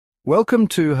Welcome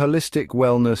to Holistic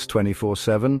Wellness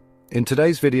 24/7. In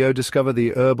today's video, discover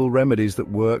the herbal remedies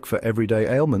that work for everyday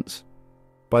ailments.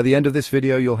 By the end of this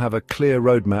video, you'll have a clear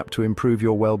roadmap to improve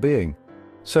your well-being.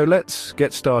 So let's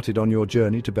get started on your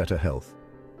journey to better health.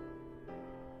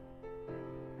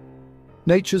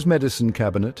 Nature's medicine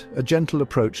cabinet, a gentle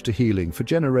approach to healing. For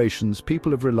generations,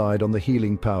 people have relied on the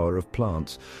healing power of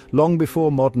plants. Long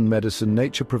before modern medicine,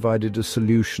 nature provided a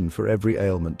solution for every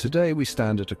ailment. Today, we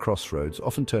stand at a crossroads,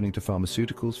 often turning to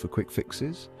pharmaceuticals for quick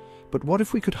fixes. But what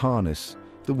if we could harness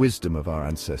the wisdom of our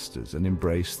ancestors and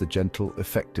embrace the gentle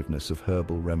effectiveness of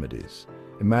herbal remedies?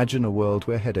 Imagine a world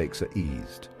where headaches are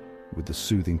eased with the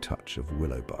soothing touch of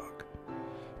willow bark.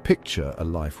 Picture a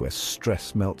life where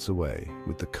stress melts away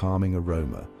with the calming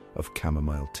aroma of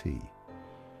chamomile tea.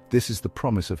 This is the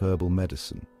promise of herbal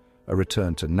medicine, a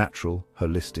return to natural,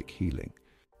 holistic healing.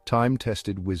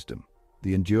 Time-tested wisdom,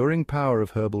 the enduring power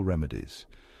of herbal remedies.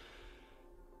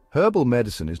 Herbal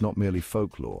medicine is not merely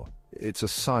folklore. It's a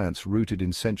science rooted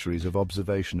in centuries of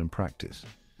observation and practice.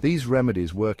 These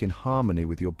remedies work in harmony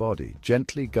with your body,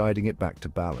 gently guiding it back to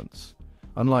balance.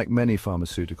 Unlike many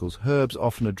pharmaceuticals, herbs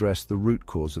often address the root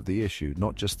cause of the issue,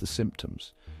 not just the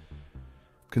symptoms.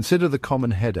 Consider the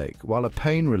common headache. While a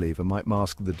pain reliever might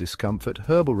mask the discomfort,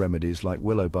 herbal remedies like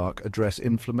willow bark address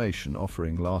inflammation,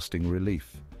 offering lasting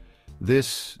relief.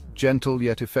 This gentle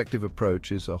yet effective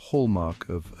approach is a hallmark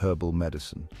of herbal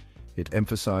medicine. It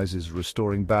emphasizes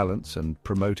restoring balance and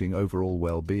promoting overall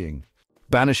well-being,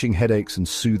 banishing headaches and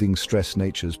soothing stress.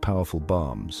 Nature's powerful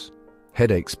balms.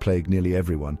 Headaches plague nearly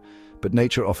everyone, but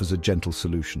nature offers a gentle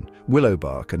solution. Willow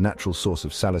bark, a natural source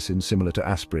of salicin similar to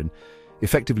aspirin,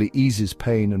 effectively eases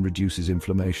pain and reduces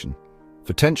inflammation.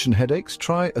 For tension headaches,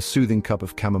 try a soothing cup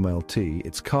of chamomile tea.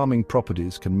 Its calming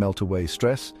properties can melt away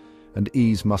stress and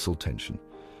ease muscle tension.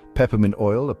 Peppermint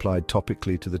oil, applied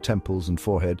topically to the temples and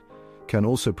forehead, can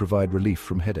also provide relief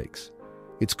from headaches.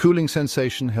 Its cooling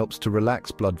sensation helps to relax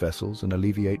blood vessels and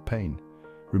alleviate pain.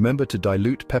 Remember to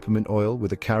dilute peppermint oil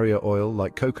with a carrier oil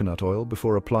like coconut oil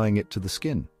before applying it to the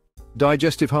skin.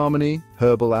 Digestive harmony,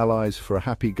 herbal allies for a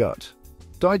happy gut.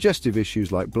 Digestive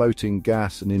issues like bloating,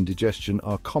 gas, and indigestion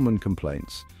are common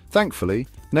complaints. Thankfully,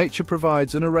 nature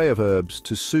provides an array of herbs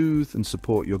to soothe and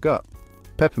support your gut.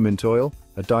 Peppermint oil,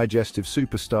 a digestive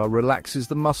superstar, relaxes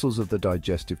the muscles of the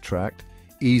digestive tract,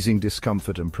 easing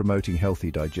discomfort and promoting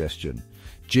healthy digestion.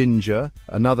 Ginger,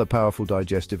 another powerful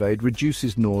digestive aid,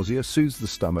 reduces nausea, soothes the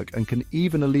stomach, and can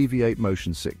even alleviate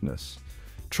motion sickness.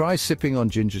 Try sipping on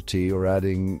ginger tea or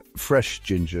adding fresh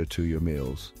ginger to your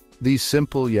meals. These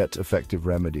simple yet effective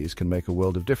remedies can make a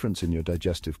world of difference in your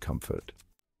digestive comfort.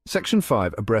 Section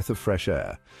 5. A breath of fresh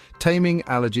air. Taming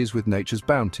allergies with nature's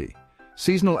bounty.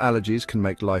 Seasonal allergies can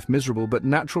make life miserable, but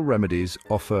natural remedies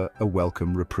offer a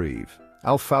welcome reprieve.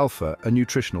 Alfalfa, a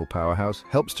nutritional powerhouse,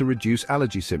 helps to reduce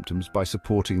allergy symptoms by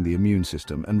supporting the immune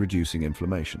system and reducing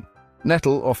inflammation.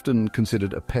 Nettle, often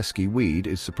considered a pesky weed,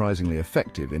 is surprisingly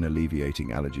effective in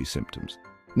alleviating allergy symptoms.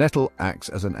 Nettle acts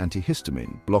as an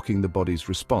antihistamine, blocking the body's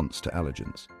response to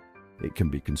allergens. It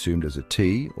can be consumed as a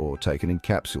tea or taken in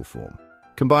capsule form.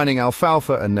 Combining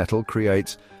alfalfa and nettle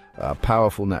creates a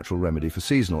powerful natural remedy for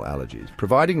seasonal allergies,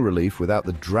 providing relief without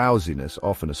the drowsiness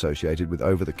often associated with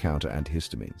over-the-counter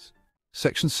antihistamines.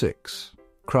 Section 6.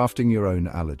 Crafting your own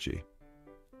allergy.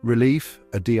 Relief,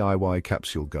 a DIY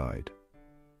capsule guide.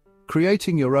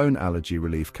 Creating your own allergy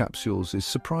relief capsules is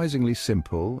surprisingly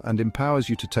simple and empowers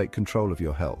you to take control of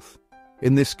your health.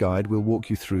 In this guide, we'll walk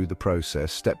you through the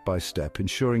process step by step,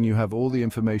 ensuring you have all the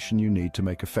information you need to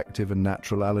make effective and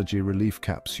natural allergy relief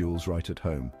capsules right at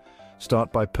home.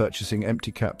 Start by purchasing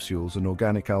empty capsules and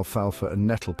organic alfalfa and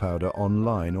nettle powder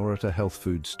online or at a health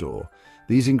food store.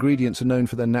 These ingredients are known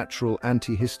for their natural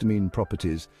antihistamine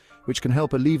properties, which can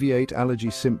help alleviate allergy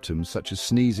symptoms such as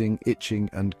sneezing, itching,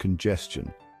 and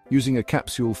congestion. Using a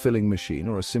capsule filling machine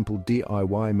or a simple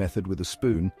DIY method with a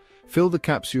spoon, fill the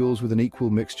capsules with an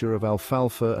equal mixture of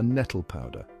alfalfa and nettle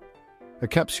powder. A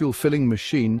capsule filling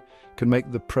machine can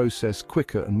make the process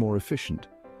quicker and more efficient,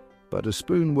 but a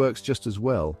spoon works just as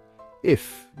well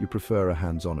if you prefer a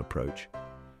hands-on approach.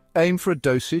 Aim for a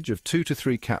dosage of 2 to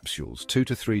 3 capsules, 2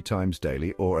 to 3 times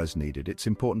daily or as needed. It's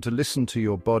important to listen to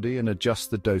your body and adjust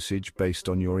the dosage based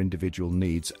on your individual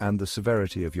needs and the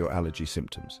severity of your allergy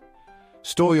symptoms.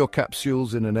 Store your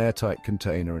capsules in an airtight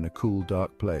container in a cool,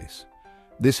 dark place.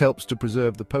 This helps to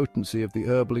preserve the potency of the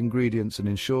herbal ingredients and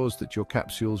ensures that your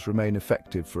capsules remain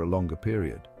effective for a longer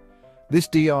period. This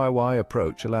DIY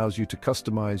approach allows you to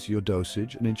customize your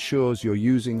dosage and ensures you're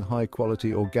using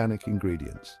high-quality organic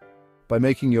ingredients. By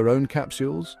making your own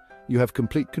capsules, you have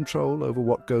complete control over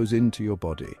what goes into your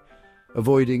body.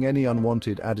 avoiding any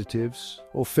unwanted additives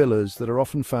or fillers that are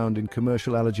often found in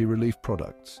commercial allergy relief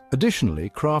products. Additionally,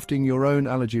 crafting your own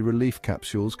allergy relief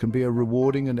capsules can be a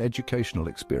rewarding and educational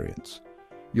experience.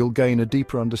 You'll gain a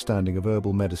deeper understanding of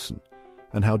herbal medicine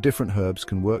and how different herbs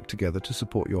can work together to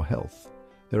support your health.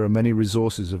 There are many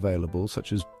resources available,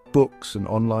 such as books and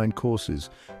online courses,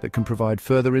 that can provide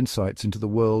further insights into the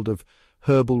world of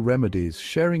herbal remedies.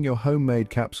 Sharing your homemade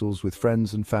capsules with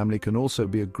friends and family can also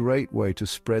be a great way to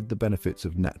spread the benefits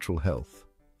of natural health.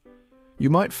 You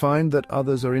might find that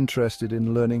others are interested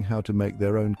in learning how to make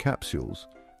their own capsules,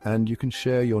 and you can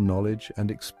share your knowledge and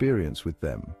experience with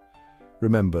them.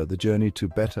 Remember, the journey to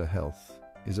better health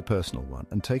is a personal one,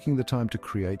 and taking the time to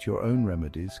create your own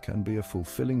remedies can be a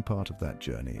fulfilling part of that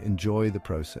journey. Enjoy the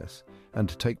process,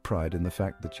 and take pride in the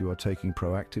fact that you are taking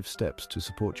proactive steps to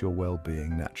support your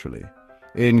well-being naturally.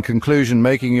 In conclusion,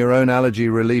 making your own allergy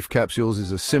relief capsules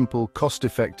is a simple,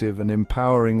 cost-effective, and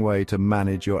empowering way to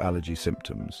manage your allergy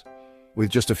symptoms. With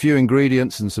just a few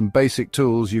ingredients and some basic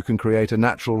tools, you can create a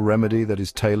natural remedy that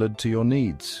is tailored to your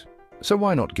needs. So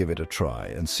why not give it a try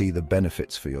and see the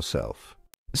benefits for yourself?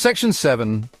 Section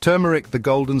 7. Turmeric, the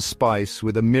golden spice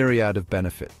with a myriad of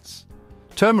benefits.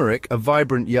 Turmeric, a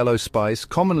vibrant yellow spice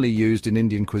commonly used in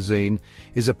Indian cuisine,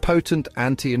 is a potent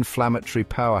anti-inflammatory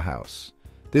powerhouse.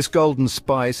 This golden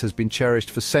spice has been cherished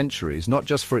for centuries, not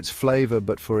just for its flavor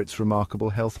but for its remarkable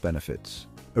health benefits.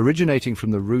 Originating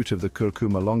from the root of the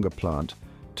curcuma longa plant,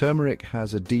 turmeric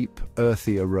has a deep,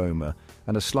 earthy aroma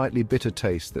and a slightly bitter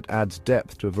taste that adds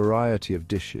depth to a variety of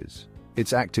dishes.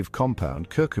 Its active compound,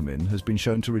 curcumin, has been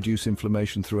shown to reduce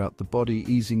inflammation throughout the body,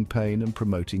 easing pain and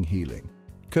promoting healing.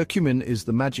 Curcumin is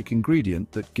the magic ingredient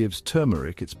that gives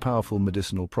turmeric its powerful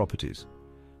medicinal properties.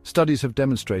 Studies have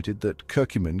demonstrated that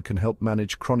curcumin can help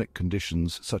manage chronic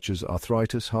conditions such as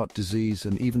arthritis, heart disease,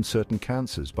 and even certain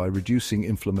cancers by reducing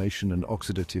inflammation and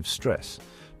oxidative stress.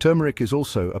 Turmeric is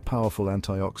also a powerful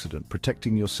antioxidant,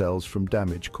 protecting your cells from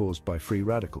damage caused by free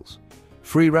radicals.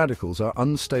 Free radicals are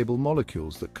unstable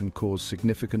molecules that can cause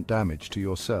significant damage to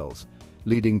your cells,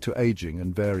 leading to aging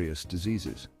and various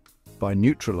diseases. By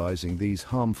neutralizing these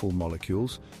harmful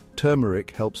molecules,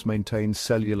 turmeric helps maintain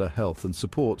cellular health and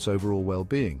supports overall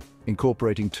well-being.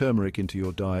 Incorporating turmeric into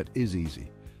your diet is easy.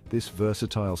 This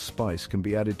versatile spice can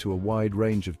be added to a wide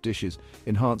range of dishes,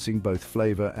 enhancing both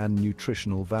flavor and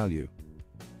nutritional value.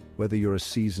 Whether you're a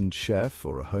seasoned chef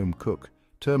or a home cook,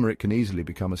 turmeric can easily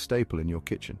become a staple in your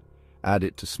kitchen. Add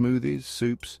it to smoothies,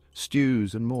 soups,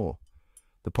 stews, and more.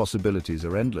 The possibilities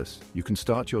are endless. You can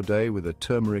start your day with a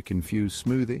turmeric-infused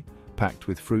smoothie, packed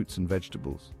with fruits and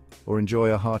vegetables, or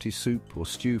enjoy a hearty soup or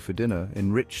stew for dinner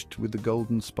enriched with the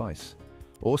golden spice,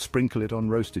 or sprinkle it on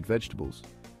roasted vegetables.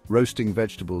 Roasting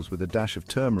vegetables with a dash of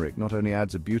turmeric not only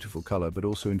adds a beautiful color but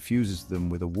also infuses them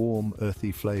with a warm,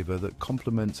 earthy flavor that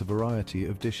complements a variety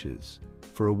of dishes.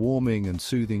 For a warming and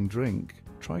soothing drink,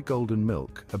 try golden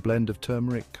milk, a blend of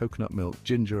turmeric, coconut milk,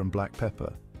 ginger, and black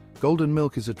pepper. Golden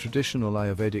milk is a traditional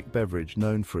Ayurvedic beverage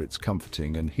known for its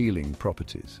comforting and healing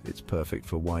properties. It's perfect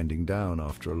for winding down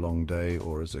after a long day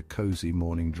or as a cozy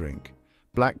morning drink.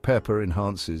 Black pepper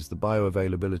enhances the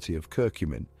bioavailability of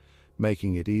curcumin,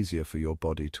 making it easier for your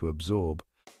body to absorb.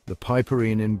 The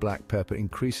piperine in black pepper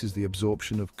increases the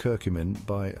absorption of curcumin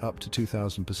by up to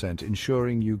 2,000%,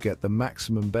 ensuring you get the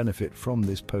maximum benefit from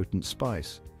this potent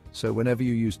spice. So whenever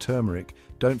you use turmeric,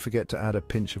 don't forget to add a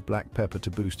pinch of black pepper to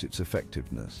boost its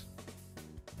effectiveness.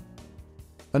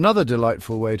 Another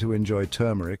delightful way to enjoy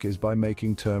turmeric is by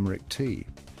making turmeric tea.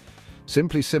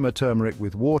 Simply simmer turmeric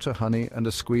with water, honey, and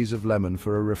a squeeze of lemon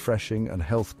for a refreshing and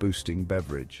health-boosting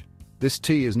beverage. This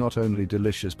tea is not only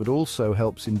delicious but also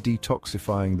helps in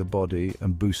detoxifying the body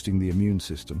and boosting the immune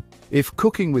system. If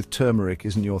cooking with turmeric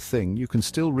isn't your thing, you can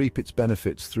still reap its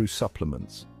benefits through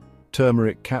supplements.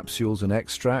 Turmeric capsules and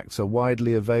extracts are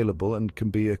widely available and can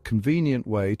be a convenient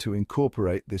way to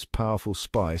incorporate this powerful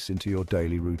spice into your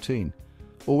daily routine.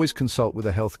 Always consult with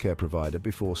a healthcare provider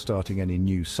before starting any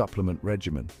new supplement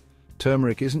regimen.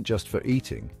 Turmeric isn't just for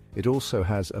eating, it also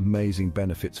has amazing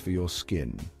benefits for your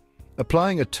skin.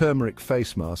 Applying a turmeric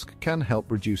face mask can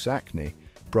help reduce acne,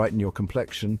 brighten your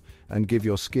complexion, and give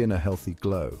your skin a healthy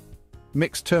glow.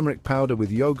 Mix turmeric powder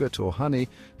with yogurt or honey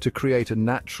to create a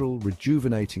natural,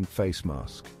 rejuvenating face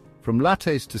mask. From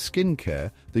lattes to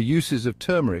skincare, the uses of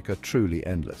turmeric are truly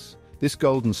endless. This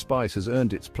golden spice has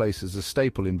earned its place as a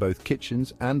staple in both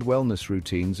kitchens and wellness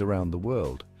routines around the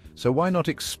world. So why not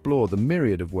explore the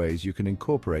myriad of ways you can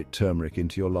incorporate turmeric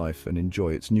into your life and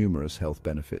enjoy its numerous health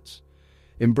benefits?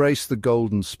 Embrace the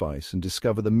golden spice and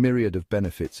discover the myriad of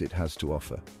benefits it has to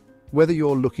offer. Whether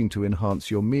you're looking to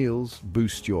enhance your meals,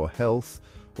 boost your health,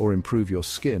 or improve your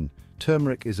skin,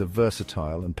 Turmeric is a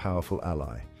versatile and powerful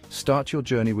ally. Start your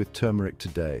journey with turmeric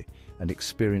today and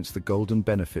experience the golden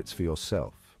benefits for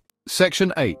yourself.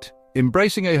 Section 8.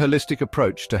 Embracing a holistic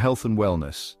approach to health and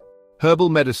wellness. Herbal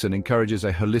medicine encourages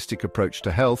a holistic approach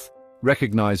to health,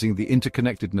 recognizing the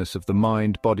interconnectedness of the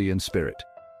mind, body, and spirit.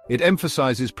 It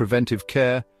emphasizes preventive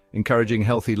care, encouraging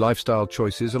healthy lifestyle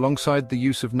choices alongside the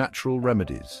use of natural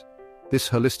remedies. This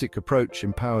holistic approach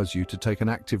empowers you to take an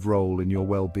active role in your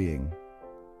well-being.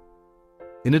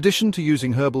 In addition to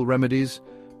using herbal remedies,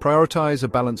 prioritize a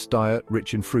balanced diet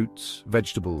rich in fruits,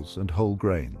 vegetables, and whole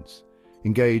grains.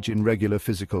 Engage in regular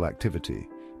physical activity,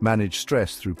 manage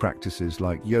stress through practices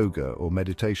like yoga or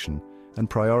meditation, and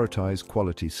prioritize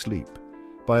quality sleep.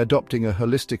 By adopting a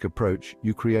holistic approach,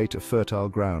 you create a fertile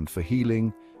ground for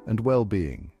healing and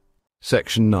well-being.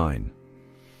 Section 9.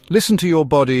 Listen to your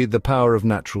body, the power of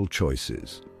natural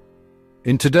choices.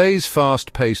 In today's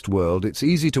fast-paced world, it's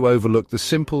easy to overlook the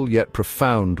simple yet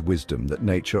profound wisdom that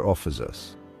nature offers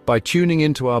us. By tuning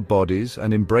into our bodies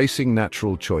and embracing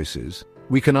natural choices,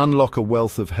 we can unlock a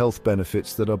wealth of health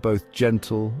benefits that are both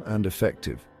gentle and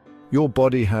effective. Your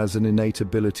body has an innate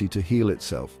ability to heal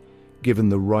itself, given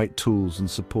the right tools and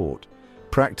support.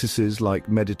 Practices like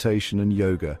meditation and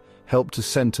yoga help to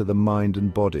center the mind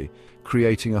and body,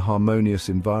 creating a harmonious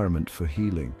environment for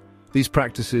healing. These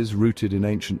practices, rooted in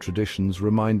ancient traditions,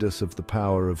 remind us of the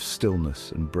power of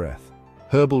stillness and breath.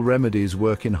 Herbal remedies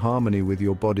work in harmony with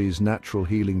your body's natural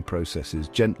healing processes,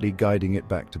 gently guiding it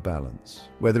back to balance.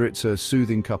 Whether it's a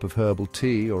soothing cup of herbal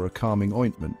tea or a calming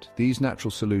ointment, these natural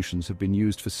solutions have been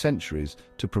used for centuries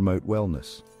to promote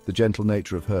wellness. The gentle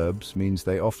nature of herbs means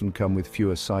they often come with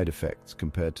fewer side effects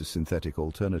compared to synthetic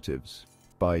alternatives.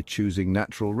 By choosing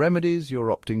natural remedies,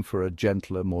 you're opting for a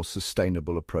gentler, more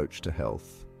sustainable approach to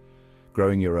health.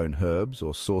 Growing your own herbs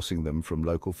or sourcing them from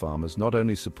local farmers not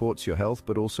only supports your health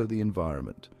but also the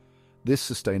environment. This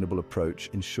sustainable approach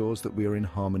ensures that we are in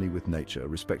harmony with nature,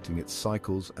 respecting its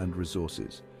cycles and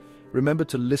resources. Remember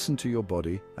to listen to your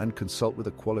body and consult with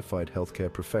a qualified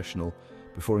healthcare professional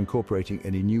before incorporating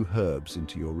any new herbs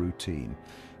into your routine.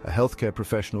 A healthcare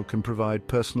professional can provide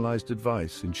personalized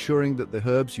advice, ensuring that the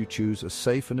herbs you choose are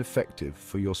safe and effective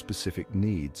for your specific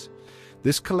needs.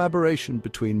 This collaboration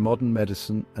between modern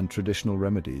medicine and traditional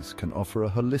remedies can offer a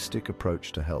holistic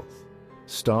approach to health.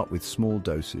 Start with small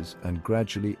doses and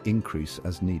gradually increase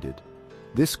as needed.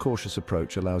 This cautious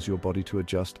approach allows your body to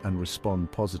adjust and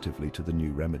respond positively to the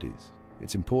new remedies.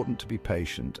 It's important to be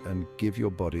patient and give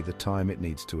your body the time it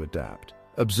needs to adapt.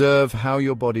 Observe how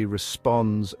your body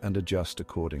responds and adjust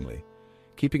accordingly.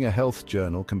 Keeping a health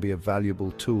journal can be a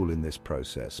valuable tool in this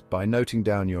process. By noting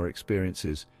down your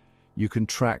experiences, you can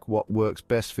track what works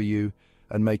best for you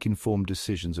and make informed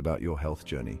decisions about your health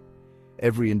journey.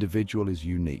 Every individual is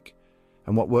unique,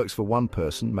 and what works for one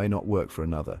person may not work for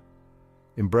another.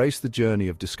 Embrace the journey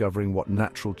of discovering what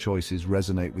natural choices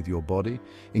resonate with your body.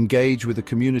 Engage with a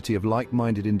community of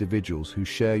like-minded individuals who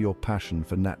share your passion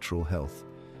for natural health.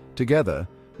 Together,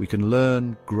 we can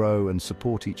learn, grow, and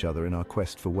support each other in our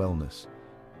quest for wellness.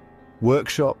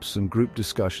 Workshops and group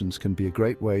discussions can be a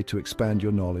great way to expand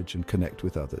your knowledge and connect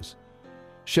with others.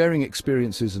 Sharing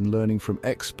experiences and learning from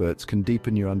experts can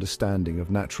deepen your understanding of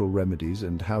natural remedies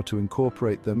and how to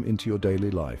incorporate them into your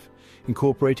daily life.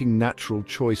 Incorporating natural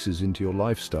choices into your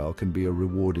lifestyle can be a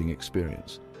rewarding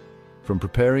experience. From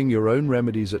preparing your own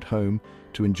remedies at home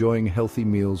to enjoying healthy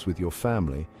meals with your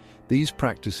family, these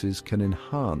practices can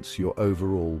enhance your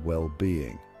overall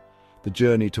well-being. The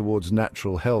journey towards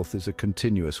natural health is a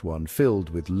continuous one, filled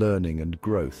with learning and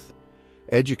growth.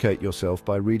 Educate yourself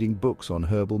by reading books on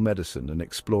herbal medicine and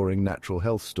exploring natural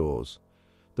health stores.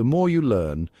 The more you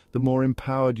learn, the more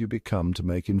empowered you become to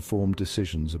make informed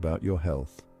decisions about your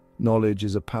health. Knowledge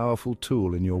is a powerful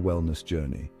tool in your wellness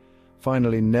journey.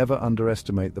 Finally, never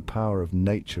underestimate the power of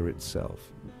nature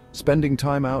itself. Spending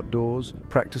time outdoors,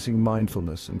 practicing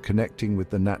mindfulness, and connecting with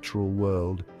the natural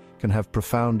world can have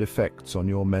profound effects on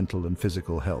your mental and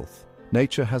physical health.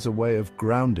 Nature has a way of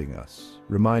grounding us,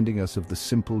 reminding us of the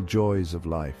simple joys of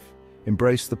life.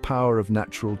 Embrace the power of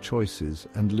natural choices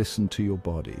and listen to your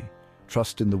body.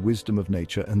 Trust in the wisdom of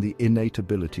nature and the innate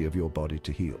ability of your body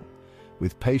to heal.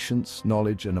 With patience,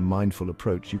 knowledge, and a mindful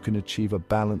approach, you can achieve a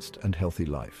balanced and healthy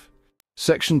life.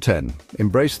 Section 10.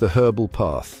 Embrace the herbal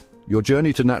path. Your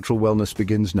journey to natural wellness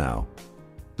begins now.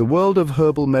 The world of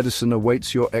herbal medicine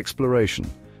awaits your exploration.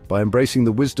 By embracing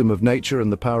the wisdom of nature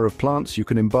and the power of plants, you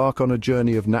can embark on a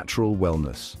journey of natural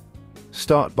wellness.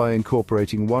 Start by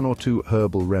incorporating 1 or 2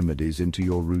 herbal remedies into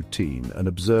your routine and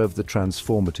observe the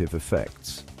transformative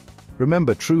effects.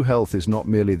 Remember, true health is not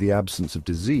merely the absence of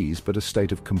disease, but a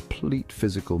state of complete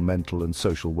physical, mental, and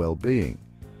social well-being.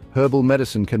 Herbal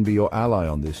medicine can be your ally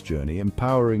on this journey,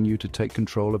 empowering you to take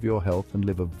control of your health and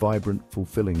live a vibrant,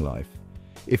 fulfilling life.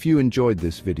 If you enjoyed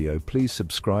this video, please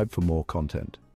subscribe for more content.